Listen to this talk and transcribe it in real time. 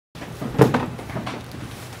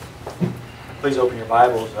Please open your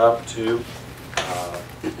Bibles up to,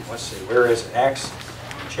 let's see, where is it? Acts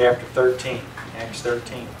chapter 13. Acts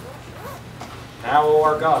 13. Now, O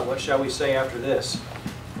our God, what shall we say after this?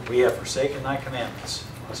 We have forsaken thy commandments.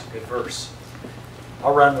 That's a good verse.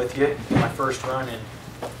 I'll run with you. My first run in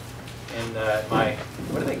my,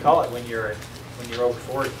 what do they call it when you're over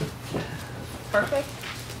 40? Perfect.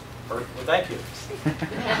 Well, thank you.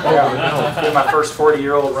 Yeah, do my first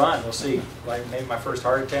 40-year-old run. We'll see. Like maybe my first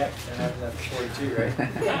heart attack, and after that, 42, right?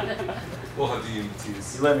 We'll have the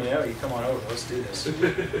EMTs. You let me know. You come on over. Let's do this.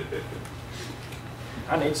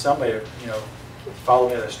 I need somebody to, follow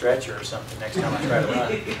me with a stretcher or something next time I try to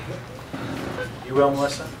run. You will,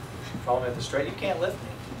 Melissa? Follow me with a stretcher. You can't lift me.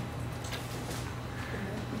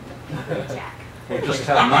 We just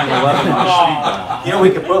have 9/11 on the speed dial. We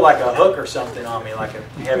could put like a hook or something on me, like a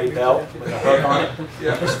heavy belt with a hook on it.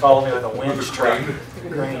 Yeah. Just follow me with a winch truck.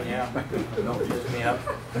 Crane, yeah. Lift me up.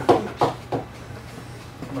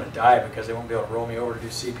 I'm going to die because they won't be able to roll me over to do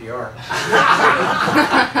CPR.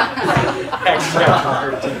 Acts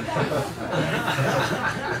chapter 13.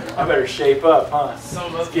 I better shape up, huh?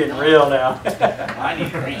 It's getting real now. I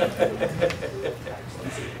need green.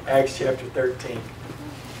 Acts chapter 13.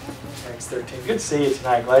 Acts 13. Good to see you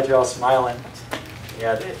tonight. Glad you're all smiling.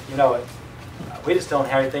 Yeah, we just don't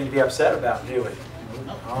have anything to be upset about, do we?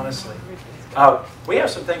 Honestly. We have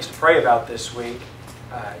some things to pray about this week.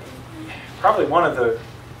 Probably one of the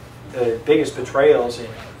biggest betrayals in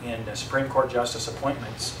Supreme Court Justice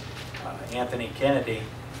appointments. Anthony Kennedy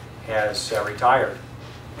has retired.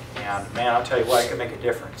 And man, I'll tell you what, it can make a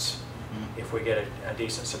difference if we get a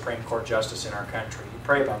decent Supreme Court Justice in our country. You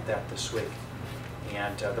pray about that this week.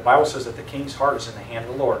 And the Bible says that the king's heart is in the hand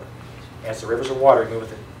of the Lord. As the rivers of water move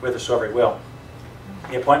whithersoever he will.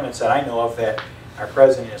 The appointments that I know of that our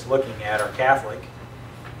president is looking at are Catholic.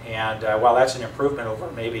 And while that's an improvement over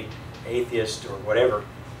maybe atheist or whatever,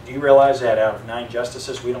 do you realize that out of 9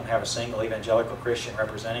 justices, we don't have a single evangelical Christian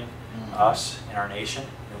representing us in our nation?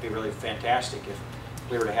 It would be really fantastic if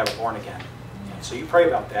we were to have it born again. And so you pray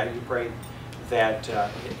about that. You pray that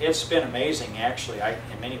it's been amazing, actually.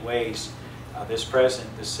 In many ways, this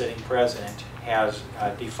sitting president, has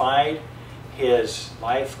defied his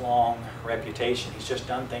lifelong reputation. He's just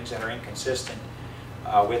done things that are inconsistent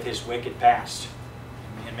with his wicked past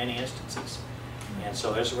in many instances. And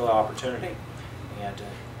so there's a real opportunity. And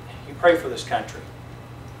you pray for this country.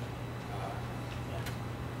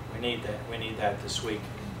 We need that. We need that this week.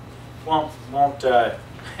 Won't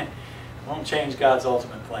change God's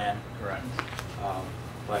ultimate plan. Correct.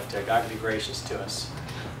 But God can be gracious to us.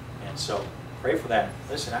 And so pray for that.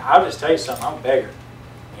 Listen, I'll just tell you something. I'm a beggar,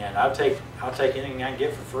 and I'll take anything I can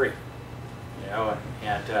get for free.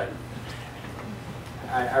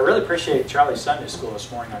 I really appreciate Charlie's Sunday school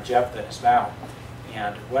this morning on Jephthah and his vow.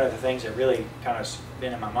 And one of the things that really kind of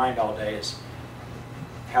been in my mind all day is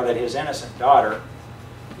how that his innocent daughter,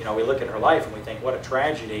 we look at her life and we think, what a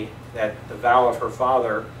tragedy that the vow of her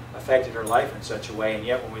father affected her life in such a way. And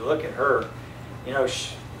yet when we look at her,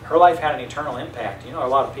 her life had an eternal impact. A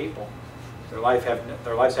lot of people, their lives have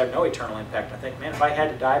no eternal impact. I think, man, if I had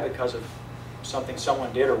to die because of something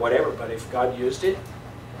someone did or whatever, but if God used it,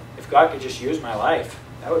 if God could just use my life,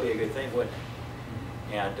 that would be a good thing, wouldn't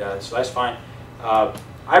it? And so that's fine.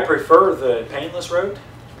 I prefer the painless road,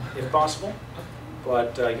 if possible,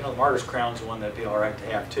 but the martyr's crown is the one that'd be all right to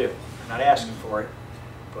have too. I'm not asking for it,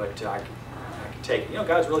 but I can take it.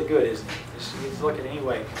 God's really good, isn't he? He's looking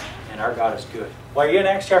anyway, and our God is good. Well, you're in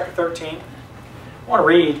Acts chapter 13. I want to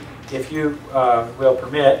read, if you will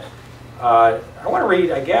permit. I want to read,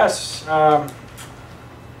 I guess. I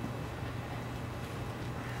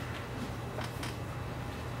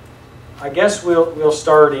guess we'll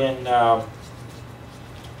start in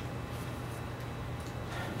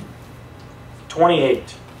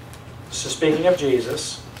 28. This is speaking of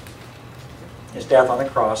Jesus, his death on the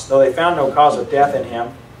cross. Though they found no cause of death in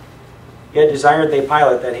him, yet desired they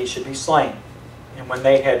Pilate that he should be slain. And when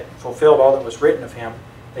they had fulfilled all that was written of him,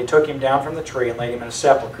 they took him down from the tree and laid him in a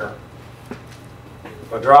sepulchre.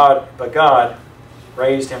 But God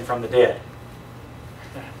raised him from the dead.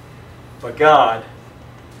 But God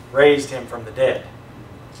raised him from the dead.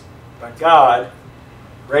 But God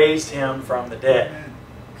raised him from the dead.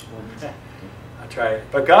 I tried.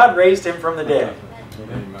 But God raised him from the dead.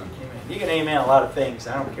 Amen. You can amen a lot of things.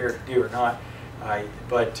 I don't care if you do or not.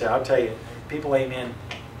 But I'll tell you, people amen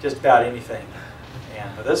just about anything.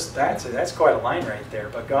 And that's quite a line right there.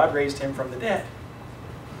 But God raised him from the dead.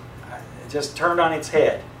 It just turned on its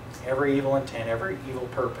head every evil intent, every evil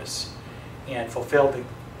purpose, and fulfilled the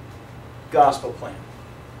gospel plan.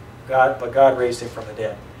 But God raised him from the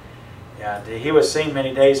dead. And he was seen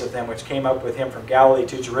many days of them which came up with him from Galilee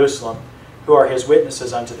to Jerusalem, who are his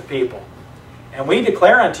witnesses unto the people. And we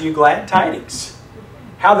declare unto you glad tidings,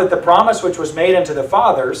 how that the promise which was made unto the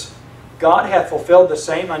fathers, God hath fulfilled the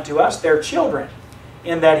same unto us, their children,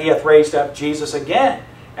 in that he hath raised up Jesus again,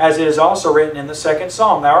 as it is also written in the 2nd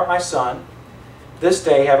Psalm, Thou art my son, this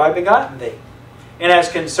day have I begotten thee. And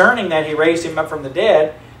as concerning that he raised him up from the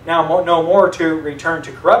dead, now no more to return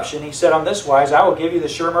to corruption, he said on this wise, I will give you the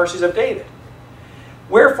sure mercies of David.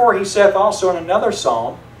 Wherefore he saith also in another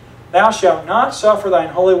psalm, Thou shalt not suffer thine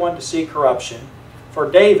Holy One to see corruption. For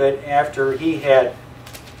David, after he had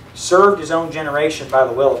served his own generation by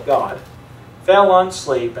the will of God, fell on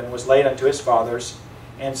sleep and was laid unto his fathers,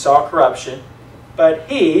 and saw corruption. But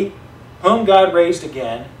he, whom God raised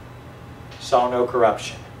again, saw no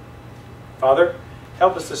corruption. Father,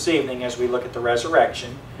 help us this evening as we look at the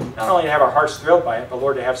resurrection, not only to have our hearts thrilled by it, but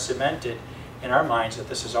Lord, to have cemented in our minds that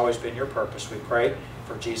this has always been your purpose. We pray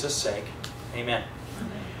for Jesus' sake. Amen.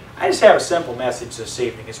 I just have a simple message this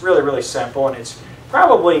evening. It's really, really simple, and it's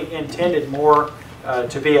probably intended more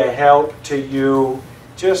to be a help to you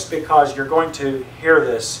just because you're going to hear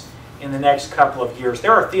this in the next couple of years.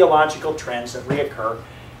 There are theological trends that reoccur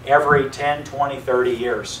every 10, 20, 30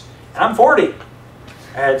 years. And I'm 40.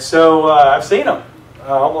 And so I've seen them.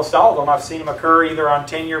 Almost all of them. I've seen them occur either on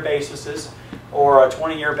 10-year basis or a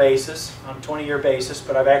 20-year basis,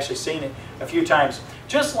 but I've actually seen it a few times.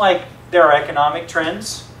 Just like there are economic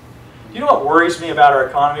trends. You know what worries me about our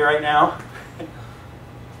economy right now?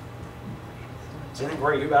 Does anything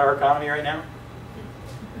worry you about our economy right now?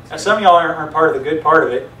 Now, some of y'all aren't part of the good part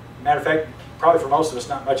of it. Matter of fact, probably for most of us,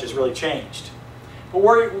 not much has really changed. But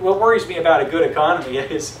what worries me about a good economy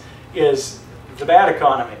is the bad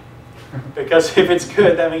economy. Because if it's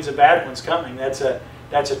good, that means a bad one's coming. That's a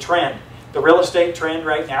trend. The real estate trend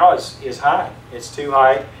right now is high. It's too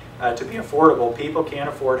high to be affordable. People can't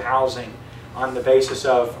afford housing on the basis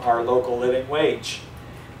of our local living wage.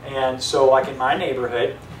 And so like in my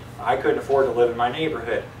neighborhood, I couldn't afford to live in my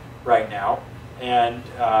neighborhood right now. And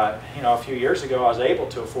you know, a few years ago I was able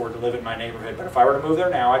to afford to live in my neighborhood. But if I were to move there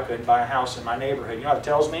now, I couldn't buy a house in my neighborhood. You know what it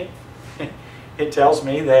tells me? It tells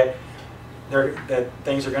me that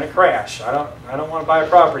things are going to crash. I don't want to buy a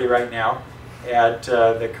property right now at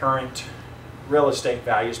the current real estate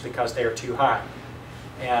values because they are too high.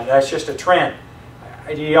 And that's just a trend.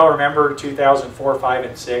 Do y'all remember 2004, 5,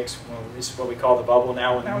 and 6? Well, this is what we call the bubble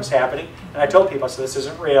now when that was happening. And I told people, I said, this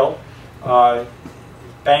isn't real.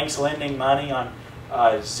 Banks lending money on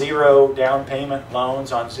 0 down payment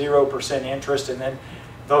loans on 0% interest, and then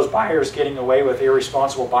those buyers getting away with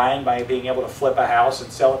irresponsible buying by being able to flip a house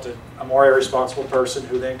and sell it to a more irresponsible person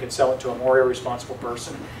who then could sell it to a more irresponsible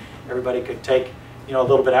person. Everybody could take, you know, a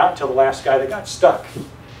little bit out until the last guy that got stuck.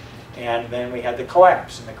 And then we had the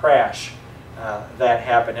collapse and the crash that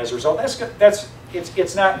happened as a result.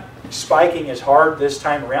 It's not spiking as hard this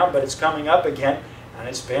time around, but it's coming up again. And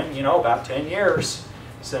it's been, you know, about 10 years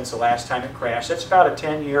since the last time it crashed. That's about a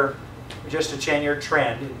 10-year, just a 10-year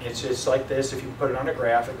trend. It's just like this. If you put it on a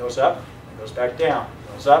graph, it goes up, it goes back down,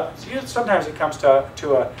 it goes up. Sometimes it comes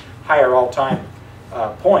to a higher all-time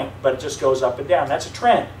point, but it just goes up and down. That's a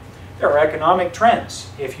trend. There are economic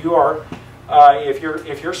trends. If you are, if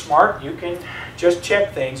you're smart, you can just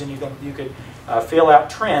check things, and you can fill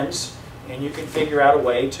out trends, and you can figure out a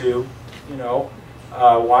way to, you know,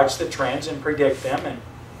 watch the trends and predict them. And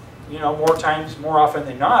you know, more often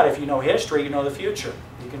than not, if you know history, you know the future.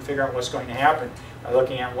 You can figure out what's going to happen by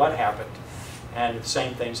looking at what happened, and the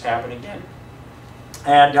same things happen again.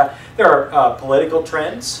 And there are political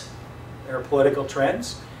trends. There are political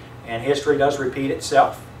trends, and history does repeat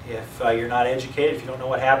itself. If you're not educated, if you don't know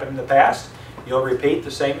what happened in the past, you'll repeat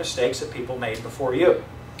the same mistakes that people made before you.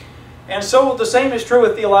 And so the same is true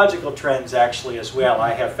with theological trends, actually, as well,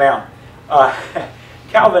 I have found.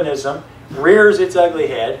 Calvinism rears its ugly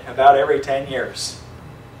head about every 10 years.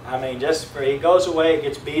 I mean, just it goes away, it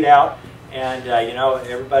gets beat out, and you know,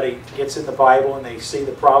 everybody gets in the Bible and they see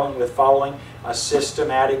the problem with following a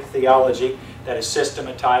systematic theology that is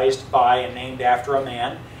systematized by and named after a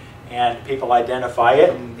man, and people identify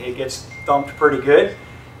it, and it gets thumped pretty good,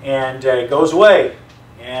 and it goes away.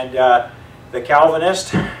 And the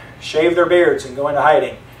Calvinists shave their beards and go into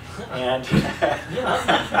hiding. And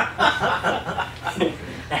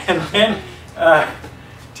and then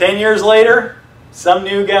 10 years later, some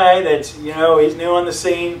new guy that's, you know, he's new on the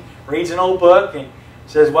scene, reads an old book and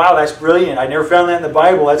says, wow, that's brilliant. I never found that in the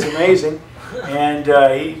Bible. That's amazing. And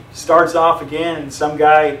he starts off again, and some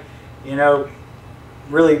guy, you know,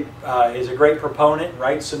 really is a great proponent,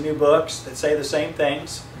 writes some new books that say the same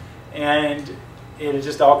things, and it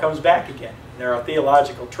just all comes back again. There are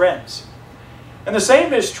theological trends. And the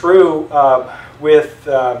same is true with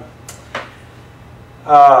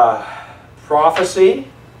prophecy.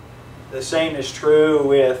 The same is true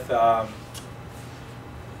with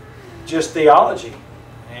just theology.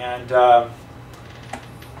 And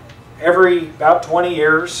every about 20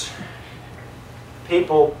 years,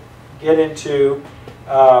 people get into,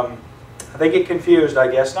 they get confused, I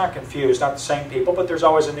guess. Not confused, not the same people, but there's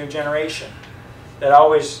always a new generation that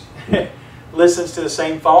always listens to the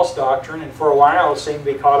same false doctrine, and for a while seem to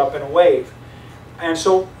be caught up in a wave. And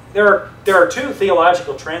so there are two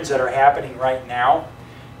theological trends that are happening right now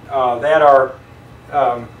that are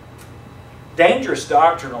dangerous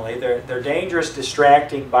doctrinally. They're dangerous,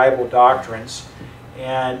 distracting Bible doctrines.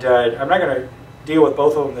 And I'm not going to deal with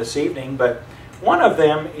both of them this evening, but one of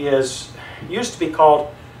them used to be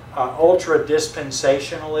called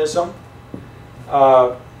ultra-dispensationalism.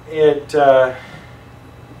 It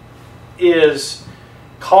is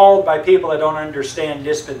called by people that don't understand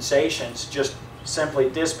dispensations just simply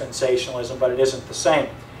dispensationalism, but it isn't the same.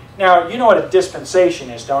 Now, you know what a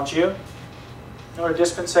dispensation is, don't you? You know what a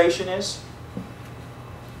dispensation is?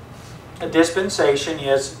 A dispensation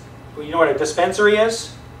is, you know what a dispensary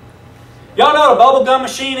is? Y'all know what a bubble gum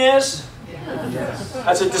machine is? Yes.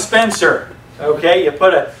 That's a dispenser. Okay, you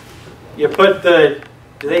put the,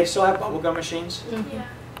 do they still have bubble gum machines? Yeah.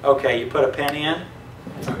 Okay, you put a penny in,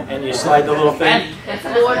 and you slide the little thing.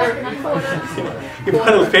 You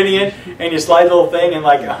put a penny in, and you slide the little thing, and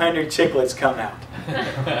like 100 chiclets come out.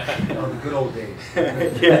 Oh, the good old days.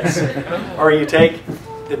 Yes. Or you take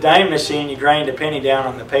the dime machine, you grind a penny down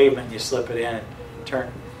on the pavement, and you slip it in and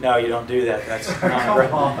turn. No, you don't do that. That's not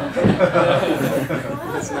right.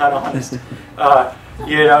 That's not honest.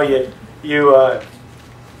 You know, you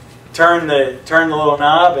turn the little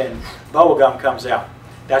knob, and bubble gum comes out.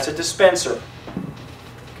 That's a dispenser.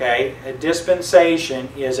 Okay, a dispensation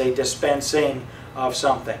is a dispensing of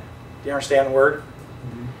something. Do you understand the word?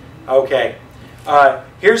 Okay.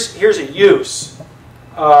 Here's a use,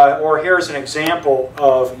 or here's an example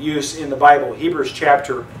of use in the Bible. Hebrews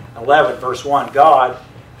chapter 11, verse 1. God,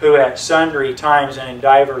 who at sundry times and in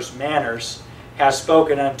divers manners has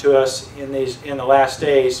spoken unto us in the last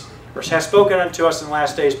days, or has spoken unto us in the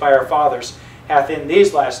last days by our fathers, hath in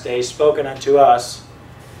these last days spoken unto us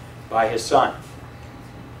by His Son.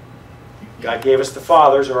 God gave us the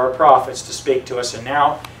fathers, or our prophets, to speak to us, and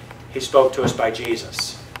now He spoke to us by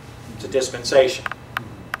Jesus. It's a dispensation.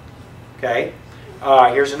 Okay?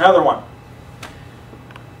 Here's another one.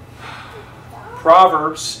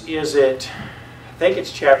 Proverbs, I think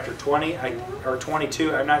it's chapter 20 or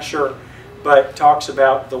 22, I'm not sure, but talks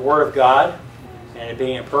about the Word of God and it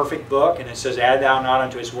being a perfect book, and it says, "Add thou not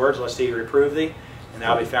unto His words, lest He reprove thee, and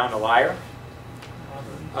thou be found a liar."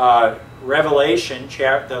 Revelation,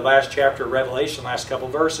 the last chapter of Revelation, last couple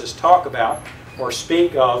verses, talk about or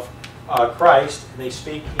speak of Christ. They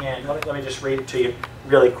speak in, let me just read it to you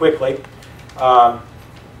really quickly.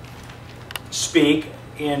 Speak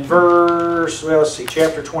in verse, well, let's see,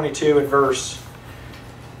 chapter 22 and verse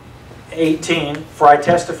 18. "For I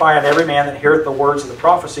testify on every man that heareth the words of the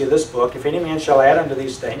prophecy of this book, if any man shall add unto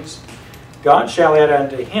these things, God shall add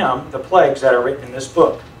unto him the plagues that are written in this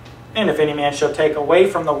book. And if any man shall take away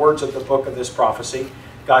from the words of the book of this prophecy,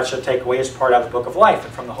 God shall take away his part out of the book of life,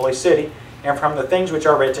 and from the holy city, and from the things which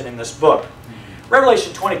are written in this book."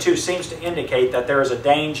 Revelation 22 seems to indicate that there is a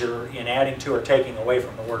danger in adding to or taking away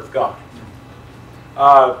from the Word of God.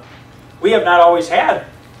 We have not always had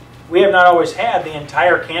the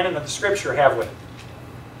entire canon of the Scripture, have we?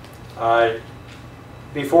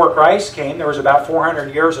 Before Christ came, there was about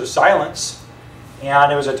 400 years of silence.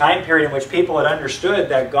 And it was a time period in which people had understood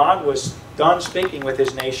that God was done speaking with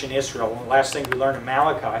His nation Israel. And the last thing we learned in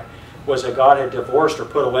Malachi was that God had divorced or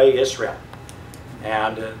put away Israel.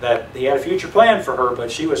 And that He had a future plan for her,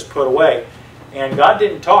 but she was put away. And God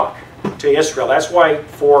didn't talk to Israel. That's why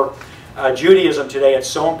for Judaism today it's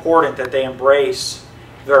so important that they embrace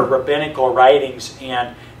their rabbinical writings.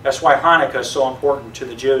 And that's why Hanukkah is so important to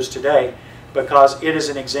the Jews today, because it is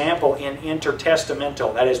an example in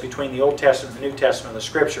intertestamental, that is between the Old Testament and the New Testament of the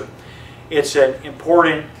Scripture. It's an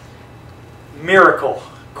important miracle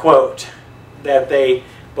quote that they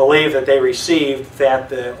believe that they received, that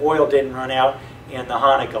the oil didn't run out in the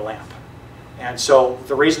Hanukkah lamp. And so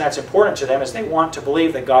the reason that's important to them is they want to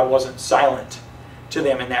believe that God wasn't silent to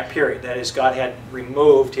them in that period. That is, God had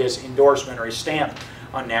removed His endorsement or His stamp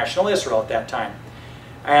on national Israel at that time.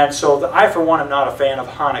 And so I, for one, am not a fan of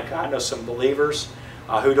Hanukkah. I know some believers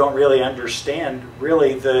who don't really understand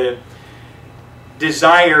really the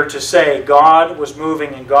desire to say God was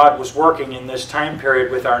moving and God was working in this time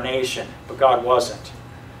period with our nation, but God wasn't.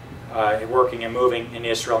 working and moving in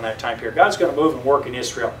Israel in that time period. God's going to move and work in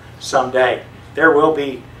Israel someday. There will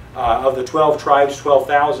be, of the 12 tribes,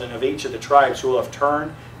 12,000 of each of the tribes who will have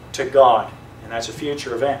turned to God. And that's a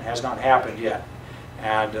future event. It has not happened yet.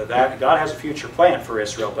 And that God has a future plan for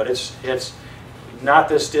Israel, but it's not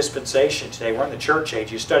this dispensation today. We're in the church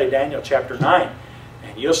age. You study Daniel chapter 9,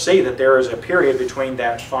 and you'll see that there is a period between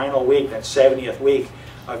that final week, that 70th week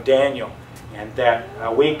of Daniel, and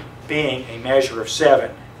that week being a measure of 7,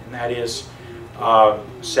 and that is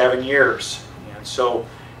 7 years. And so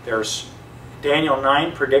there's Daniel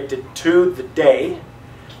 9 predicted to the day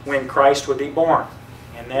when Christ would be born.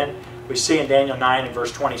 And then we see in Daniel 9 and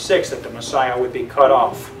verse 26 that the Messiah would be cut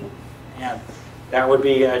off. And that would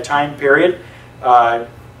be a time period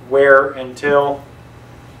where until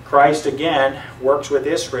Christ again works with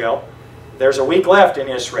Israel, there's a week left in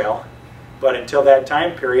Israel, but until that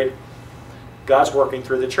time period, God's working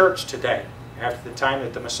through the church today, after the time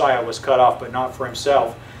that the Messiah was cut off, but not for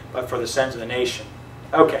himself, but for the sins of the nation.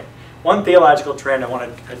 Okay, one theological trend I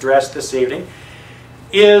want to address this evening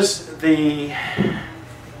is the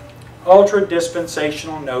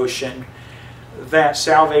ultra-dispensational notion that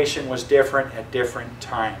salvation was different at different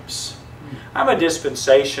times. I'm a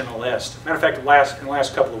dispensationalist. Matter of fact, in the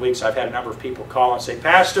last couple of weeks, I've had a number of people call and say,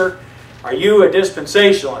 "Pastor, are you a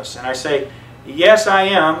dispensationalist?" And I say, "Yes, I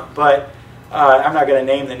am, but I'm not going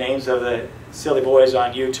to name the names of the silly boys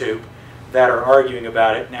on YouTube that are arguing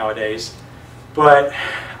about it nowadays. But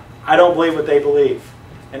I don't believe what they believe.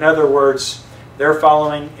 In other words, they're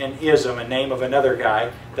following an ism, a name of another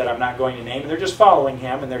guy that I'm not going to name, and they're just following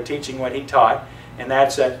him, and they're teaching what he taught, and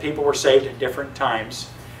that's that people were saved at different times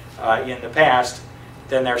in the past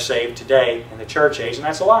than they're saved today in the church age, and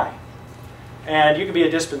that's a lie. And you can be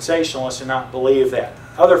a dispensationalist and not believe that.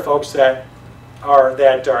 Other folks that are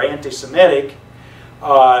anti-Semitic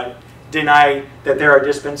deny that there are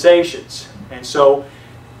dispensations, and so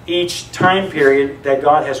each time period that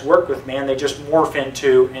God has worked with man, they just morph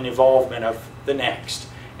into an evolvement of the next.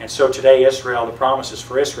 And so today Israel, the promises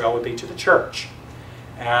for Israel would be to the church.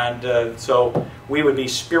 And so we would be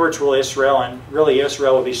spiritual Israel, and really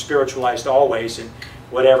Israel would be spiritualized always in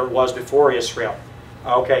whatever it was before Israel.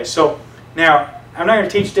 Okay, so now I'm not going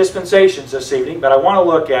to teach dispensations this evening, but I want to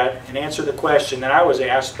look at and answer the question that I was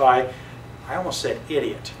asked by, I almost said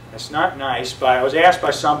idiot. That's not nice, but I was asked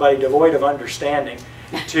by somebody devoid of understanding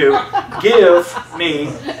to give me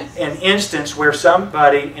an instance where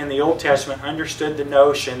somebody in the Old Testament understood the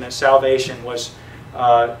notion that salvation was,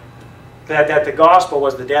 that the gospel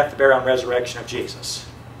was the death, the burial, and resurrection of Jesus.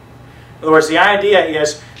 In other words, the idea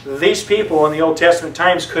is these people in the Old Testament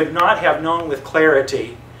times could not have known with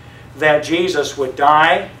clarity that Jesus would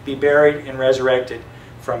die, be buried, and resurrected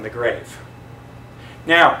from the grave.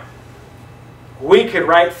 Now, we could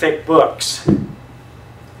write thick books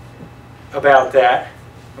about that.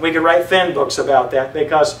 We could write thin books about that,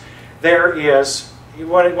 because there is,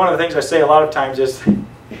 one of the things I say a lot of times is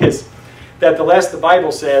that the less the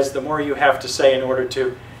Bible says, the more you have to say in order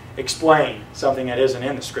to explain something that isn't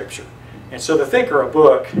in the Scripture. And so the thicker a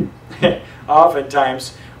book,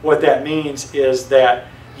 oftentimes what that means is that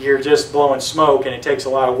you're just blowing smoke, and it takes a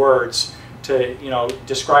lot of words to,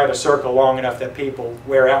 describe a circle long enough that people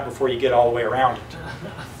wear out before you get all the way around it.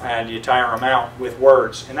 And you tire them out with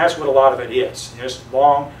words. And that's what a lot of it is. Just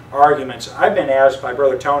long arguments. I've been asked by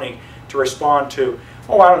Brother Tony to respond to,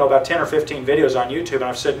 I don't know, about 10 or 15 videos on YouTube, and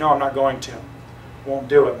I've said, no, I'm not going to. Won't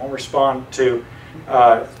do it. Won't respond to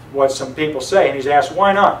what some people say. And he's asked,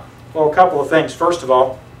 why not? Well, a couple of things. First of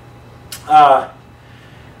all, I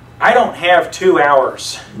don't have 2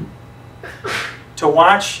 hours to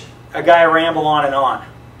watch a guy ramble on and on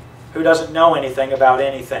who doesn't know anything about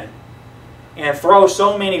anything and throw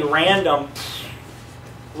so many random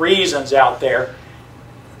reasons out there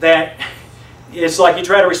that it's like you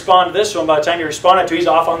try to respond to this one, by the time you respond to, he's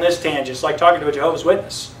off on this tangent. It's like talking to a Jehovah's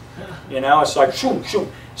Witness. It's like, shoom, shoom.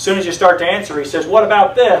 As soon as you start to answer, he says, what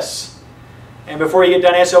about this? And before you get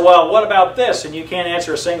done answering, well, what about this? And you can't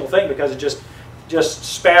answer a single thing because it just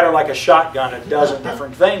spatter like a shotgun a dozen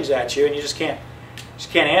different things at you, and you just can't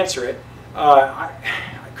answer it.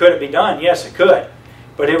 Could it be done? Yes, it could.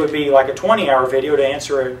 But it would be like a 20-hour video to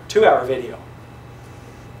answer a 2-hour video.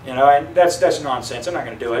 And that's nonsense. I'm not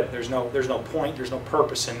going to do it. There's no point. There's no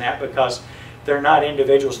purpose in that, because they're not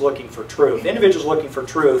individuals looking for truth. Individuals looking for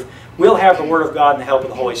truth will have the Word of God and the help of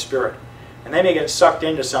the Holy Spirit. And they may get sucked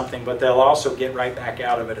into something, but they'll also get right back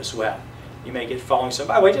out of it as well. You may get following some.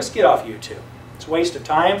 By the way, just get off YouTube. It's a waste of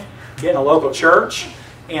time. Get in a local church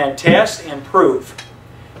and test and prove.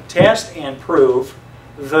 Test and prove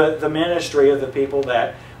the ministry of the people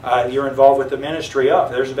that you're involved with the ministry of.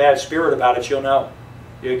 If there's a bad spirit about it, you'll know.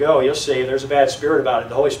 you go, you'll see there's a bad spirit about it.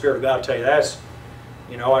 The Holy Spirit of God will tell you that's,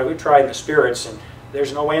 you know, we've tried the spirits, and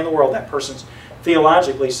there's no way in the world that person's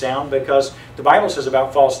theologically sound, because the Bible says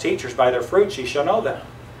about false teachers, by their fruits ye shall know them.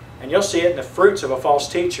 And you'll see it in the fruits of a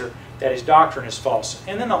false teacher that his doctrine is false.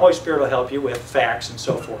 And then the Holy Spirit will help you with facts and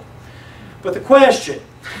so forth. But the question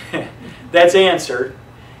that's answered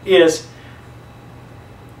is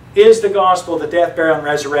the gospel the death, burial, and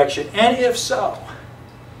resurrection? And if so,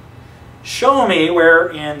 show me where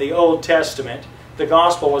in the Old Testament the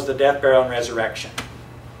gospel was the death, burial, and resurrection.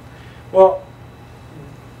 Well,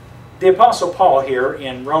 the Apostle Paul here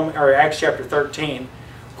in Acts chapter 13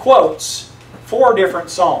 quotes 4 different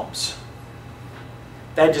psalms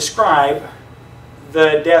that describe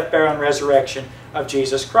the death, burial, and resurrection of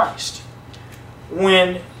Jesus Christ.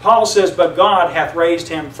 When Paul says, but God hath raised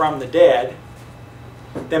him from the dead,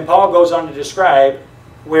 then Paul goes on to describe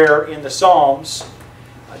where in the Psalms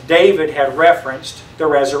David had referenced the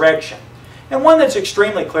resurrection. And one that's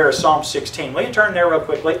extremely clear is Psalm 16. Will you turn there real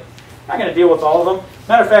quickly? I'm not going to deal with all of them.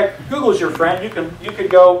 Matter of fact, Google's your friend. You could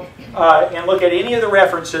go and look at any of the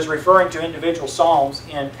references referring to individual Psalms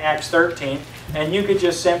in Acts 13, and you could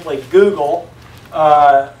just simply Google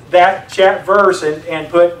that chat verse and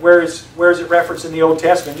put where is it referenced in the Old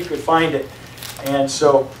Testament. You could find it. And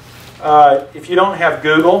so if you don't have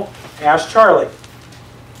Google, ask Charlie.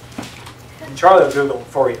 And Charlie will Google it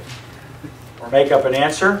for you. Or make up an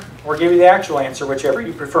answer, or give you the actual answer, whichever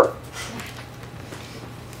you prefer.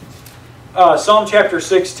 Psalm chapter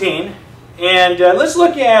 16. And let's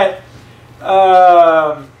look at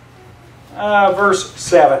verse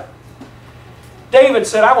 7. David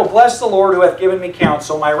said, I will bless the Lord who hath given me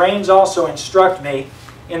counsel. My reins also instruct me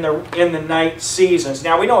in the night seasons.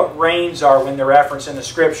 Now we know what reins are when they're referenced in the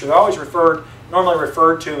Scripture. They're always normally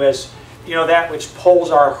referred to as, you know, that which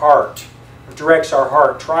pulls our heart, or directs our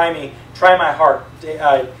heart. Try my heart,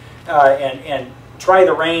 and try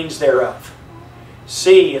the reins thereof.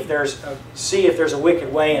 See if there's a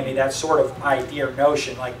wicked way in me. That sort of idea or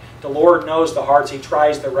notion. Like the Lord knows the hearts; He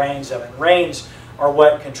tries the reins of it. Reins are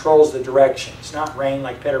what controls the direction. It's not rain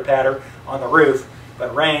like pitter-patter on the roof,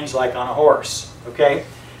 but reins like on a horse. Okay?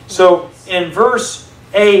 So in verse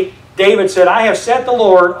 8, David said, I have set the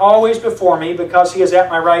Lord always before me, because He is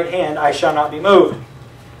at my right hand, I shall not be moved.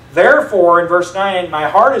 Therefore, in verse 9, my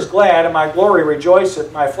heart is glad, and my glory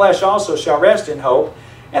rejoiceth, my flesh also shall rest in hope.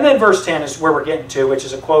 And then verse 10 is where we're getting to, which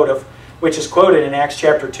is quoted in Acts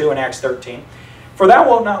chapter 2 and Acts 13. For thou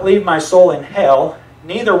wilt not leave my soul in hell,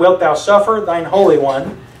 neither wilt thou suffer thine Holy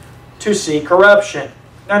One to see corruption.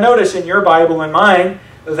 Now notice in your Bible and mine,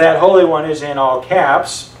 that Holy One is in all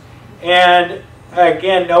caps. And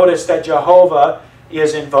again, notice that Jehovah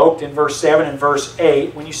is invoked in verse 7 and verse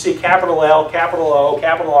 8. When you see capital L, capital O,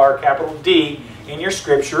 capital R, capital D in your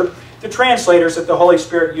Scripture, the translators that the Holy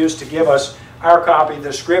Spirit used to give us our copy of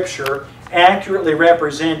the Scripture accurately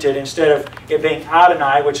represented, instead of it being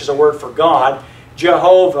Adonai, which is a word for God,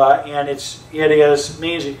 Jehovah, and it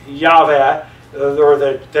means Yahweh, or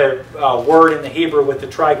the word in the Hebrew with the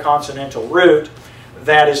triconsonantal root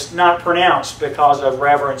that is not pronounced because of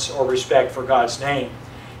reverence or respect for God's name.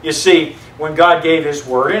 You see, when God gave His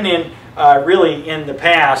word, and really in the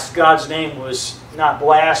past, God's name was not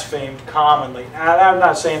blasphemed commonly. I'm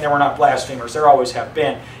not saying there were not blasphemers. There always have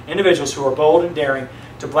been individuals who are bold and daring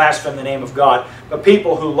to blaspheme the name of God. But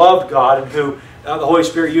people who loved God and who the Holy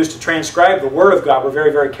Spirit used to transcribe the Word of God were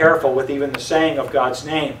very, very careful with even the saying of God's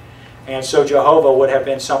name. And so Jehovah would have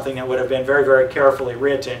been something that would have been very, very carefully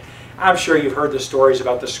written. I'm sure you've heard the stories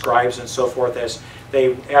about the scribes and so forth as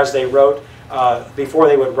they wrote. Before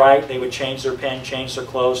they would write, they would change their pen, change their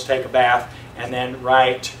clothes, take a bath, and then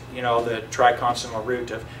write, you know, the triconsonant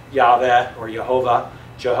root of Yahweh or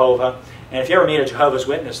Jehovah. And if you ever meet a Jehovah's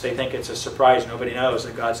Witness, they think it's a surprise. Nobody knows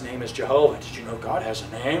that God's name is Jehovah. Did you know God has a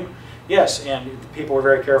name? Yes, and people were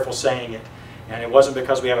very careful saying it. And it wasn't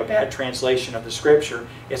because we have a bad translation of the Scripture.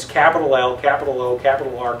 It's capital L, capital O,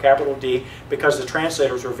 capital R, capital D, because the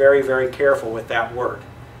translators were very, very careful with that word.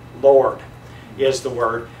 Lord is the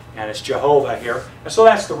word, and it's Jehovah here. And so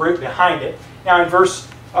that's the root behind it. Now in verse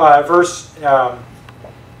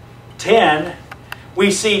 10,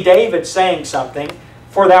 we see David saying something.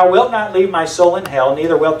 For thou wilt not leave my soul in hell,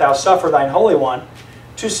 neither wilt thou suffer thine Holy One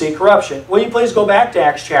to see corruption. Will you please go back to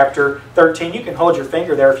Acts chapter 13? You can hold your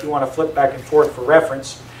finger there if you want to flip back and forth for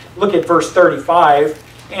reference. Look at verse 35.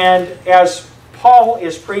 And as Paul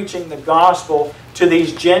is preaching the gospel to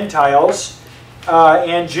these Gentiles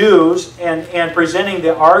and Jews and presenting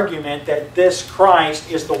the argument that this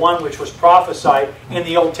Christ is the one which was prophesied in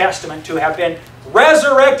the Old Testament to have been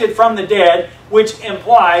resurrected from the dead, which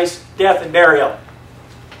implies death and burial.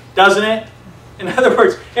 Doesn't it? In other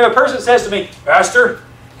words, if a person says to me, Pastor,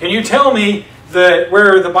 can you tell me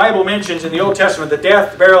where the Bible mentions in the Old Testament the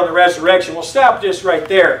death, the burial, and the resurrection? Well, stop just right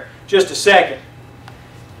there, just a second.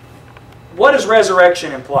 What does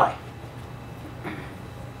resurrection imply?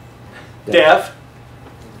 Death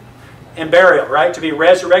and burial, right? To be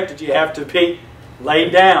resurrected, you have to be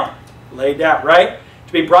laid down. Laid down, right?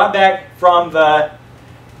 To be brought back from the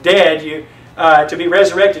dead, to be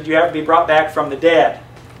resurrected, you have to be brought back from the dead.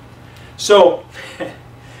 So,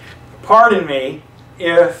 pardon me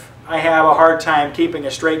if I have a hard time keeping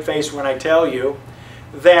a straight face when I tell you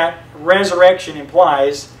that resurrection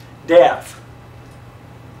implies death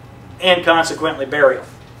and consequently burial.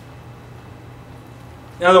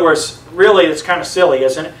 In other words, really it's kind of silly,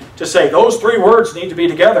 isn't it, to say those three words need to be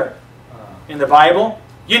together in the Bible.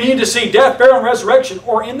 You need to see death, burial, and resurrection,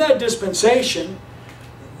 or in that dispensation,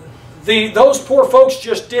 those poor folks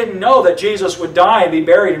just didn't know that Jesus would die and be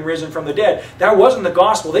buried and risen from the dead. That wasn't the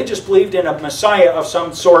gospel. They just believed in a Messiah of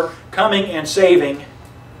some sort coming and saving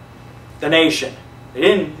the nation. They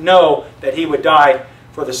didn't know that He would die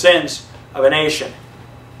for the sins of a nation.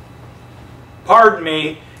 Pardon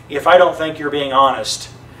me if I don't think you're being honest,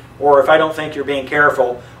 or if I don't think you're being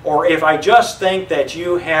careful, or if I just think that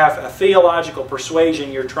you have a theological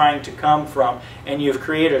persuasion you're trying to come from and you've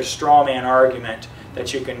created a straw man argument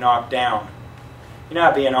that you can knock down. You're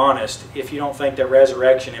not being honest if you don't think that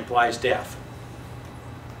resurrection implies death.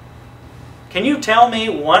 Can you tell me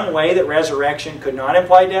one way that resurrection could not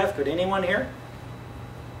imply death? Could anyone here?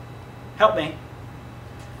 Help me.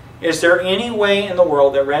 Is there any way in the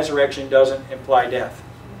world that resurrection doesn't imply death?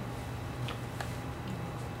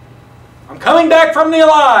 I'm coming back from the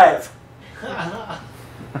alive.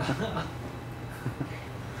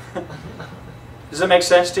 Does that make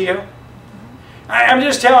sense to you? I'm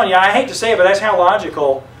just telling you, I hate to say it, but that's how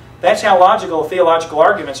logical theological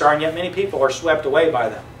arguments are, and yet many people are swept away by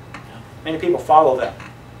them. Many people follow them.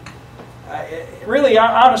 Really,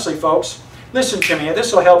 honestly, folks, listen to me.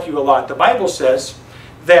 This will help you a lot. The Bible says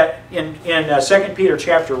that in 2 Peter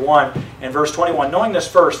chapter 1 and verse 21, knowing this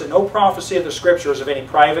first, that no prophecy of the Scripture is of any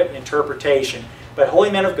private interpretation, but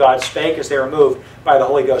holy men of God spake as they were moved by the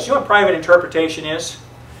Holy Ghost. You know what private interpretation is?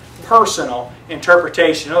 Personal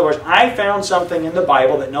interpretation. In other words, I found something in the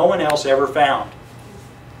Bible that no one else ever found.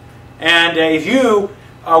 And if you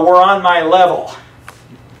were on my level,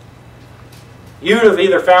 you'd have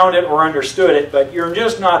either found it or understood it, but you're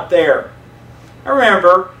just not there. I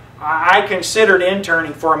remember I considered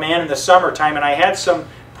interning for a man in the summertime, and I had some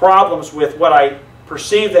problems with what I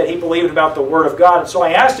perceived that he believed about the Word of God. And so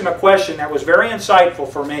I asked him a question that was very insightful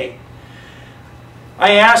for me.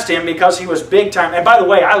 I asked him because he was big time. And by the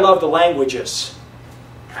way, I love the languages.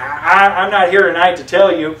 I'm not here tonight to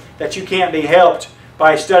tell you that you can't be helped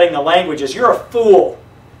by studying the languages. You're a fool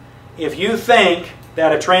if you think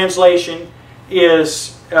that a translation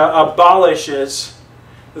abolishes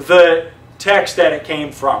the text that it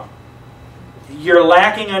came from. You're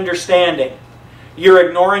lacking understanding. You're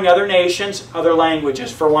ignoring other nations, other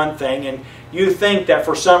languages, for one thing, and you think that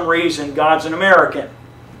for some reason God's an American,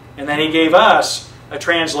 and that He gave us a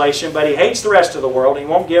translation, but He hates the rest of the world, and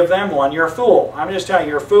He won't give them one. You're a fool. I'm just telling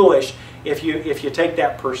you, you're foolish if you take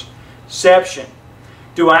that perception.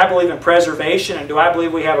 Do I believe in preservation, and do I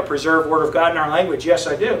believe we have a preserved Word of God in our language? Yes,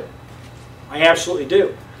 I do. I absolutely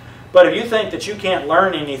do. But if you think that you can't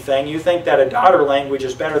learn anything, you think that a daughter language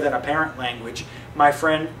is better than a parent language, my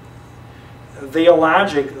friend, the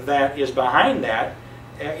logic that is behind that,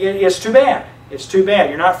 it's too bad. It's too bad.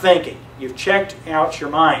 You're not thinking. You've checked out your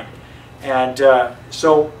mind. And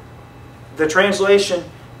so the translation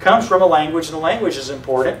comes from a language, and the language is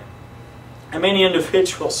important. And many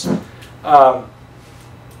individuals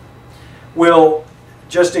will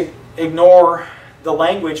just ignore the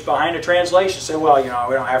language behind a translation. Say, well, you know,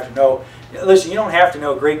 we don't have to know. Listen, you don't have to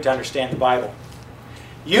know Greek to understand the Bible.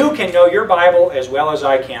 You can know your Bible as well as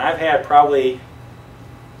I can. I've had probably,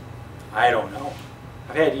 I don't know,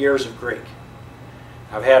 I've had years of Greek.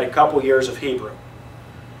 I've had a couple years of Hebrew.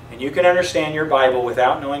 And you can understand your Bible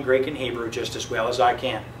without knowing Greek and Hebrew just as well as I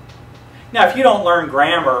can. Now, if you don't learn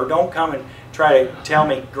grammar, don't come and try to tell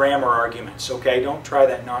me grammar arguments, okay? Don't try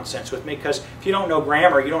that nonsense with me, because if you don't know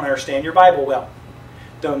grammar, you don't understand your Bible well.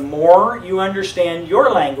 The more you understand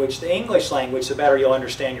your language, the English language, the better you'll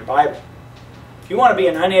understand your Bible. If you want to be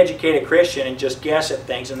an uneducated Christian and just guess at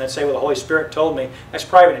things and then say, well, the Holy Spirit told me, that's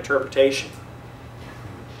private interpretation.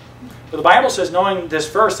 But the Bible says, knowing this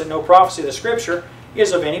first, that no prophecy of the Scripture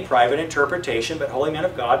is of any private interpretation, but holy men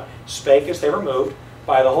of God spake as they were moved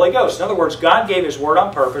by the Holy Ghost. In other words, God gave His Word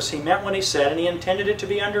on purpose. He meant what He said, and He intended it to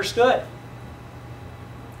be understood.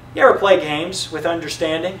 You ever play games with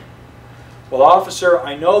understanding? Well, officer,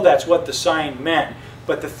 I know that's what the sign meant.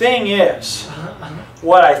 But the thing is,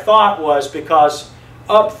 what I thought was, because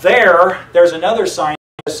up there, there's another sign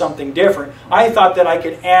that says something different. I thought that I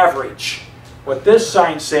could average what this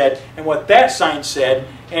sign said and what that sign said.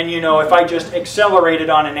 And, you know, if I just accelerated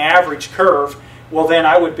on an average curve, well, then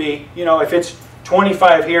I would be, you know, if it's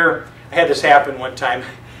 25 here. I had this happen one time.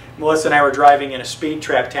 Melissa and I were driving in a speed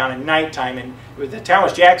trap town at nighttime, and the town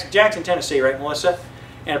was Jackson, Tennessee, right, Melissa?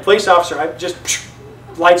 And a police officer,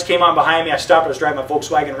 lights came on behind me. I stopped. I was driving my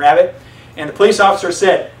Volkswagen Rabbit, and the police officer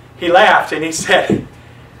said, he laughed, and he said,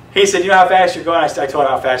 you know how fast you're going? I told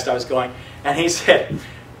him how fast I was going, and he said,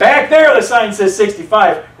 back there the sign says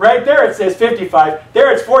 65. Right there it says 55.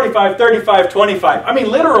 There it's 45, 35, 25. I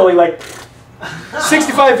mean, literally like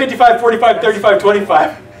 65, 55, 45, 35,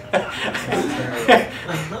 25.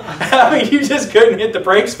 I mean, you just couldn't hit the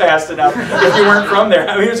brakes fast enough if you weren't from there.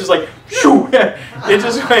 I mean, it was just like, shoo! It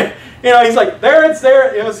just went, you know, he's like, there, it's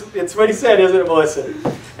there. It's what he said, isn't it, Melissa?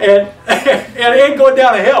 And it ain't going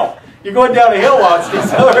down a hill. You're going down a hill while it's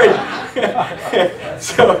decelerating.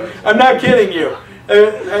 So, I'm not kidding you.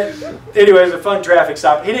 Anyway, it was a fun traffic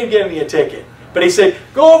stop. He didn't give me a ticket. But he said,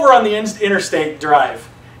 go over on the interstate drive.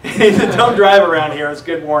 He said, don't drive around here. It's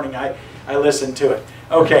good warning. I listened to it.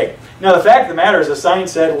 Okay. Now the fact of the matter is the sign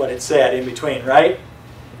said what it said in between, right?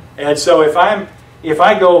 And so if I'm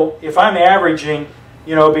averaging,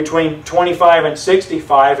 you know, between 25 and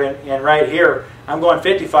 65 and right here, I'm going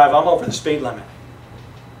 55, I'm over the speed limit.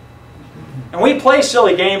 And we play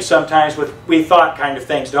silly games sometimes with we thought kind of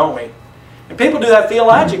things, don't we? And people do that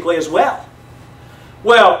theologically as well.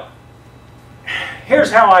 Well,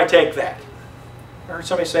 here's how I take that. Heard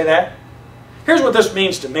somebody say that? Here's what this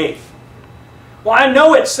means to me. Well, I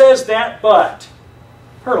know it says that, but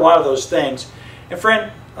I've heard a lot of those things. And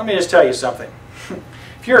friend, let me just tell you something.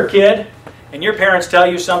 If you're a kid and your parents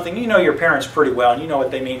tell you something, you know your parents pretty well, and you know what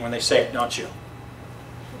they mean when they say it, don't you?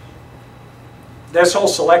 This whole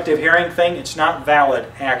selective hearing thing, it's not valid,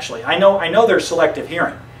 actually. I know there's selective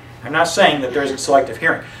hearing. I'm not saying that there isn't selective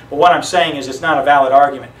hearing. But what I'm saying is it's not a valid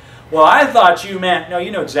argument. Well, I thought you meant... No,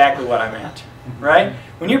 you know exactly what I meant. Right?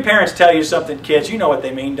 When your parents tell you something, kids, you know what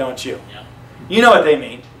they mean, don't you? Yeah. You know what they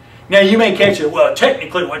mean. Now, you may catch it, well,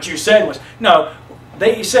 technically what you said was... No,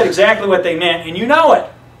 you said exactly what they meant, and you know it.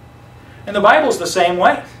 And the Bible's the same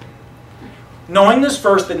way. Knowing this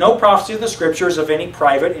first, that no prophecy of the Scripture is of any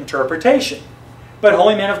private interpretation. But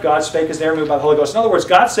holy men of God spake as they were moved by the Holy Ghost. In other words,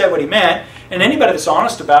 God said what He meant, and anybody that's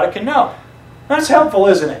honest about it can know. That's helpful,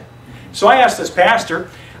 isn't it? So I asked this pastor,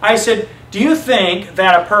 I said, do you think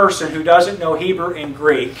that a person who doesn't know Hebrew and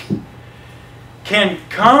Greek can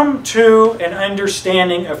come to an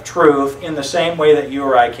understanding of truth in the same way that you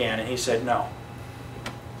or I can? And he said, no.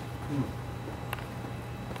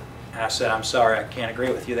 I said, I'm sorry, I can't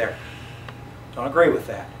agree with you there. Don't agree with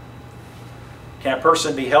that. Can a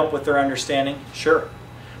person be helped with their understanding? Sure.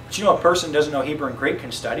 But you know, a person who doesn't know Hebrew and Greek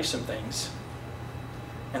can study some things.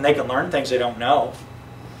 And they can learn things they don't know.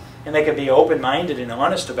 And they can be open-minded and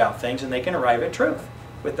honest about things, and they can arrive at truth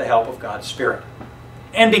with the help of God's Spirit.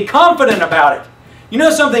 And be confident about it. You know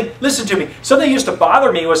something? Listen to me. Something that used to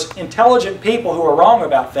bother me was intelligent people who were wrong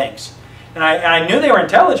about things. And I knew they were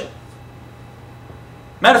intelligent.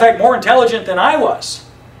 Matter of fact, more intelligent than I was.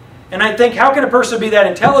 And I think, how can a person be that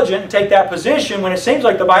intelligent and take that position when it seems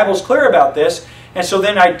like the Bible's clear about this? And so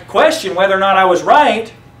then I question whether or not I was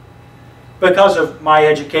right because of my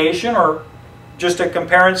education or just a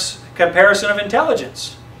comparison of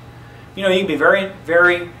intelligence. You know, you can be very,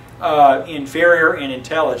 very inferior in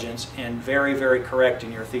intelligence and very, very correct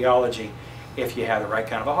in your theology if you have the right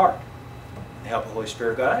kind of a heart. The help of the Holy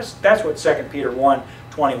Spirit of God. That's what 2 Peter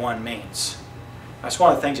 1:21 means. That's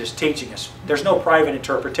one of the things it's teaching us. There's no private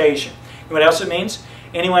interpretation. You know what else it means?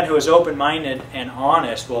 Anyone who is open-minded and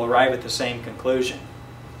honest will arrive at the same conclusion.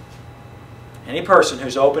 Any person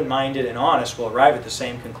who's open-minded and honest will arrive at the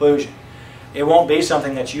same conclusion. It won't be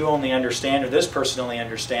something that you only understand or this person only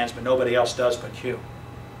understands, but nobody else does but you.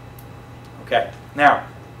 Okay. Now,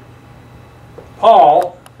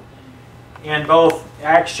 Paul, in both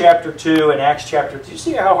Acts chapter 2 and Acts chapter 2, you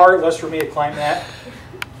see how hard it was for me to climb that?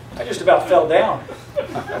 I just about fell down.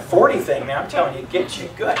 That 40 thing, man, I'm telling you, it gets you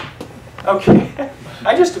good. Okay.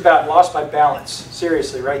 I just about lost my balance.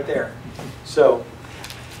 Seriously, right there. So,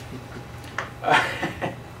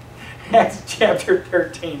 Acts chapter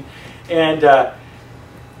 13. And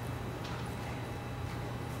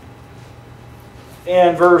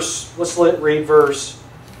verse, let's read verse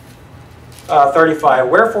 35.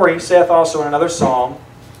 Wherefore he saith also in another psalm,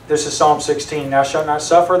 this is Psalm 16, Thou shalt not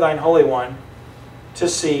suffer thine Holy One to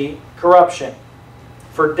see corruption.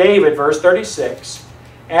 For David, verse 36,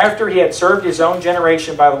 after he had served his own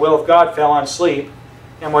generation by the will of God, fell on sleep,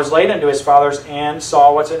 and was laid unto his fathers, and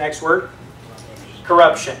saw," what's the next word?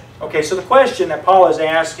 Corruption. Okay, so the question that Paul is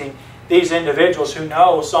asking these individuals who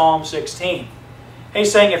know Psalm 16,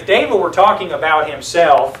 he's saying if David were talking about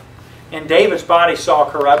himself, and David's body saw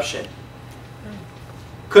corruption,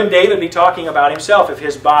 could David be talking about himself if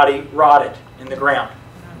his body rotted in the ground?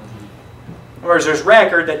 Whereas there's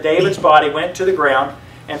record that David's body went to the ground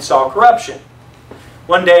and saw corruption.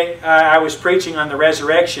 One day I was preaching on the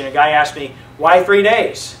resurrection. A guy asked me, "Why 3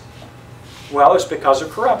 days?" Well, it's because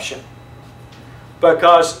of corruption.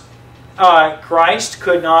 Because Christ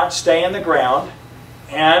could not stay in the ground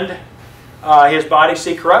and his body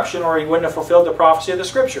see corruption, or he wouldn't have fulfilled the prophecy of the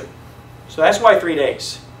Scripture. So that's why 3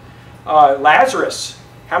 days. Lazarus,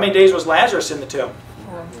 how many days was Lazarus in the tomb?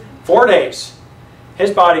 4 days.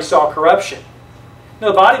 His body saw corruption.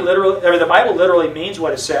 No, the Bible literally means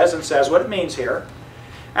what it says and says what it means here.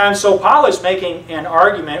 And so Paul is making an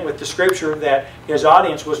argument with the Scripture that his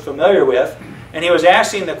audience was familiar with, and he was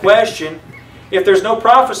asking the question, if there's no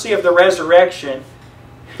prophecy of the resurrection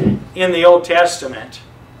in the Old Testament,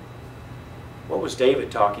 what was David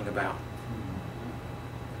talking about?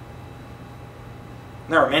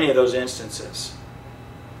 There are many of those instances.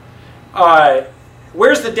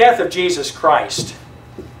 Where's the death of Jesus Christ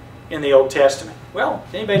in the Old Testament? Well,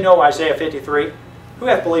 anybody know Isaiah 53? Who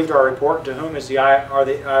hath believed our report? To whom is the eye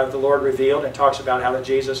of the Lord revealed? And talks about how that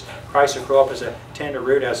Jesus Christ will grow up as a tender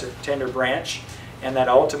root, as a tender branch, and that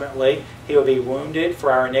ultimately he will be wounded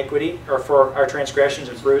for our iniquity, or for our transgressions,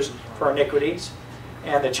 and bruised for our iniquities.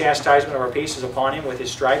 And the chastisement of our peace is upon him. With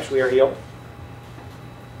his stripes we are healed.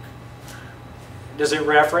 Does it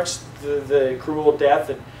reference the cruel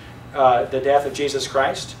death, the death of Jesus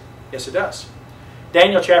Christ? Yes, it does.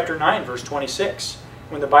 Daniel chapter 9, verse 26,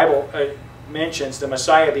 when the Bible mentions the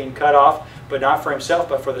Messiah being cut off, but not for himself,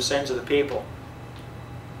 but for the sins of the people.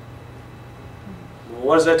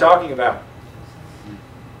 What is that talking about?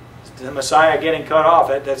 The Messiah getting cut off.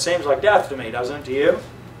 That seems like death to me, doesn't it, to you?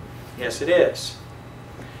 Yes, it is.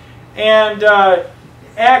 And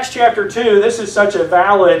Acts chapter 2, this is such a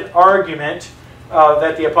valid argument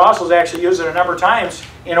that the apostles actually use it a number of times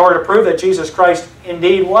in order to prove that Jesus Christ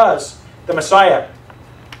indeed was the Messiah.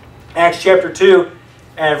 Acts chapter 2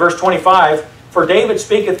 and verse 25, "For David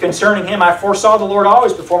speaketh concerning him, I foresaw the Lord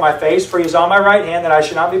always before my face, for he is on my right hand, that I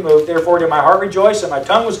should not be moved. Therefore did my heart rejoice, and my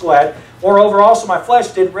tongue was glad. Moreover also my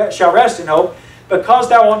flesh shall rest in hope, because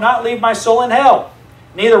thou wilt not leave my soul in hell,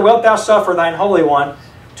 neither wilt thou suffer thine Holy One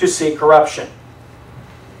to see corruption."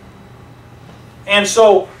 And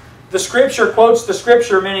so the Scripture quotes the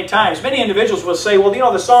Scripture many times. Many individuals will say, well, you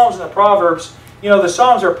know, the Psalms and the Proverbs, you know, the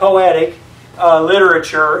Psalms are poetic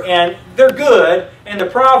literature, and they're good, and the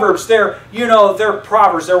Proverbs, they're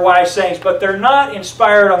Proverbs, they're wise sayings, but they're not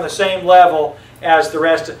inspired on the same level as the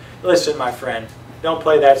rest of... Listen, my friend, don't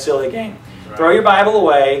play that silly game. Right. Throw your Bible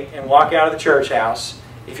away and walk out of the church house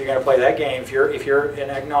if you're going to play that game. If you're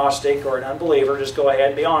an agnostic or an unbeliever, just go ahead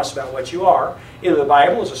and be honest about what you are. Either the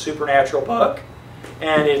Bible is a supernatural book,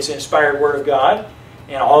 and it's inspired Word of God,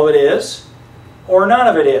 and all of it is, or none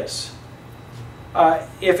of it is.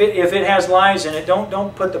 If it has lies in it,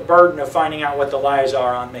 don't put the burden of finding out what the lies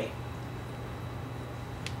are on me.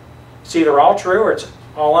 It's either all true or it's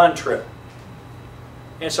all untrue.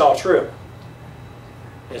 It's all true,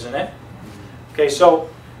 isn't it? Okay, so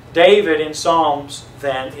David in Psalms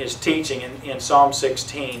then is teaching in Psalm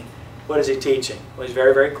 16. What is he teaching? Well, he's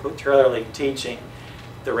very, very clearly teaching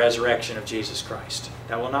the resurrection of Jesus Christ.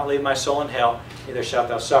 Thou wilt not leave my soul in hell, neither shalt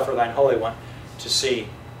thou suffer thine Holy One to see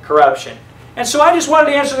corruption. And so I just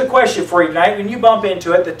wanted to answer the question for you tonight. When you bump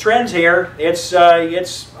into it, the trend's here. It's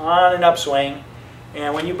on an upswing.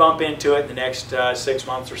 And when you bump into it the next 6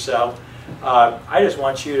 months or so, I just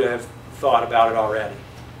want you to have thought about it already.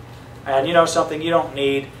 And you know something? You don't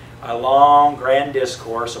need a long, grand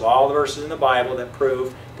discourse of all the verses in the Bible that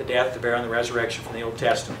prove the death, the burial, and the resurrection from the Old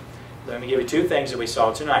Testament. Let me give you two things that we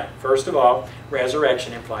saw tonight. First of all,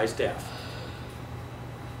 resurrection implies death.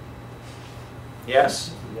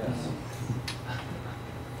 Yes? Yes.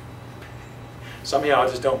 Some of y'all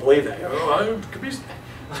just don't believe that.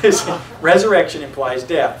 Listen, resurrection implies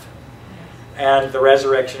death. And the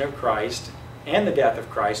resurrection of Christ and the death of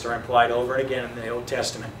Christ are implied over and again in the Old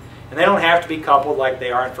Testament. And they don't have to be coupled like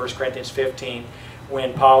they are in 1 Corinthians 15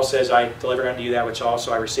 when Paul says, I delivered unto you that which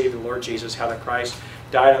also I received of the Lord Jesus, how that Christ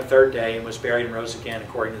died on the third day and was buried and rose again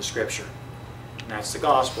according to the Scripture. And that's the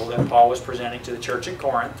gospel that Paul was presenting to the church at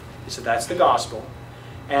Corinth. He said that's the gospel.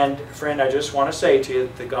 And friend, I just want to say to you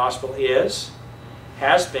that the gospel is,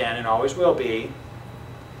 has been, and always will be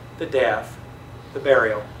the death, the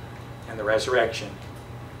burial, and the resurrection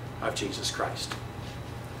of Jesus Christ.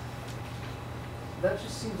 That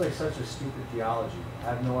just seems like such a stupid theology. I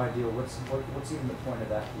have no idea what's even the point of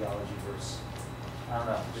that theology verse. I don't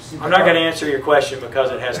know. It just seems I'm not going to answer your question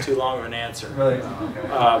because it has too long of an answer. Really? Oh, okay.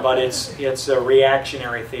 But it's a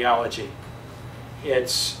reactionary theology.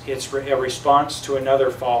 It's a response to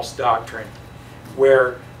another false doctrine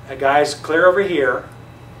where a guy's clear over here,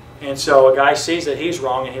 and so a guy sees that he's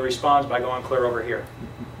wrong and he responds by going clear over here.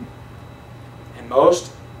 And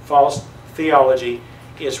most false theology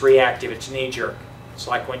is reactive. It's knee-jerk. It's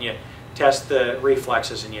like when you test the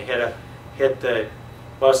reflexes and you hit the,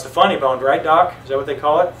 well, it's the funny bone, right, Doc? Is that what they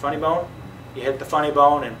call it? Funny bone? You hit the funny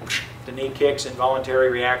bone and the knee kicks, involuntary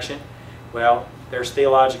reaction. Well, there's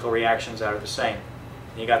theological reactions that are the same.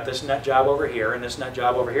 You got this nut job over here and this nut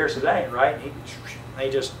job over here, so that ain't right. And they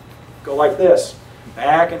just go like this,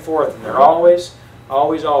 back and forth, and they're always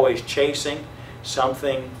chasing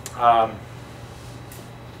something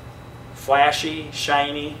flashy,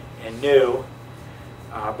 shiny, and new,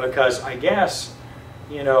 because I guess,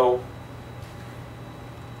 you know,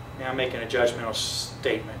 now I'm making a judgmental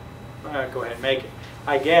statement. Go ahead and make it.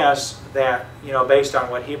 I guess that, you know, based on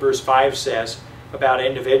what Hebrews 5 says about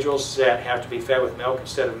individuals that have to be fed with milk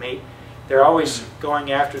instead of meat, they're always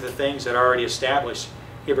going after the things that are already established.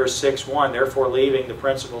 Hebrews 6:1, therefore leaving the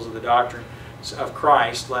principles of the doctrine of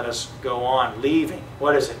Christ, let us go on. Leaving,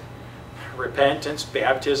 what is it? Repentance,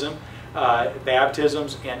 baptism,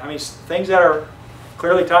 baptisms, and I mean things that are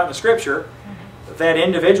clearly taught in the Scripture that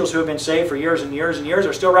individuals who have been saved for years and years and years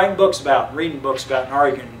are still writing books about, and reading books about, and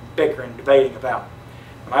arguing, and bickering, and debating about.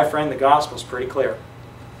 My friend, the gospel's pretty clear.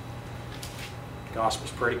 The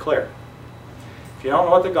gospel's pretty clear. If you don't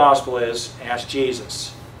know what the gospel is, ask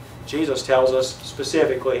Jesus. Jesus tells us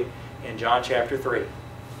specifically in John chapter 3.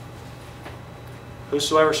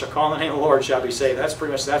 Whosoever shall call on the name of the Lord shall be saved. That's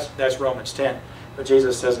pretty much, that's Romans 10. But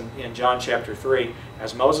Jesus says in John chapter 3,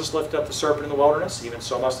 as Moses lifted up the serpent in the wilderness, even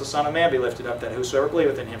so must the Son of Man be lifted up, that whosoever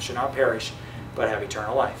believeth in him shall not perish, but have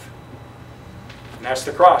eternal life. And that's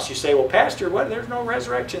the cross. You say, well, Pastor, what? There's no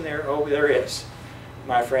resurrection there. Oh, there is.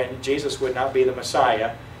 My friend, Jesus would not be the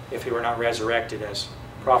Messiah if he were not resurrected as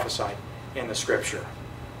prophesied in the Scripture.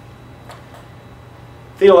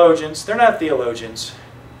 Theologians, they're not theologians,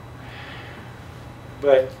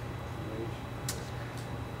 but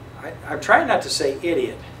I'm trying not to say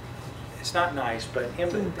idiot. It's not nice, but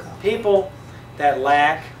people that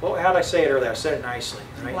lack, well, how did I say it earlier? I said it nicely,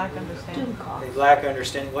 right? Lack understanding. They lack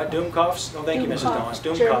understanding. What, doomkopfs? Oh, thank you, Mrs. Dawn. It's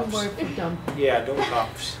doomkopfs. Yeah,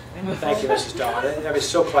 doomkopfs. Thank you, Mrs. Dawn. That was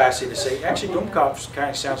so classy to say. Actually, doomkopfs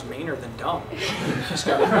kind of sounds meaner than dumb. It's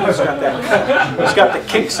got the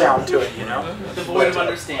kick sound to it, you know. Devoid of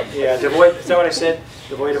understanding. Yeah, devoid. Is that what I said?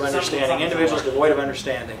 Devoid of understanding. Individuals devoid of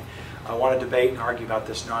understanding want to debate and argue about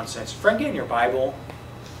this nonsense. Friend, get in your Bible.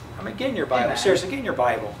 I mean, get in your Bible. Amen. Seriously, get in your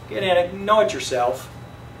Bible. Get in it. Know it yourself.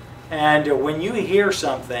 And when you hear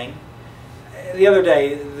something, the other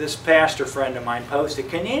day, this pastor friend of mine posted,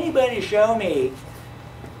 "Can anybody show me?"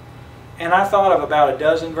 And I thought of about a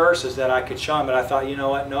dozen verses that I could show him, but I thought, you know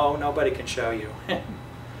what? No, nobody can show you.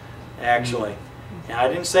 Actually. And I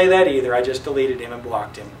didn't say that either. I just deleted him and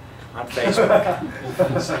blocked him on Facebook.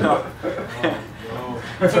 So,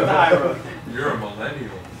 You're a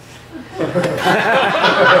millennial.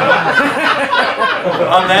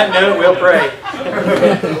 On that note, we'll pray.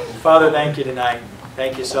 Father, thank you tonight.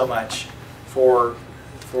 Thank you so much for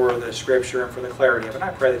the Scripture and for the clarity of it. And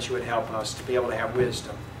I pray that you would help us to be able to have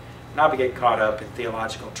wisdom, not to get caught up in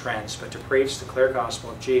theological trends, but to preach the clear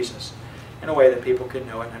gospel of Jesus in a way that people could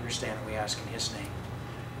know it and understand it. We ask in His name.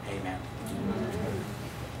 Amen.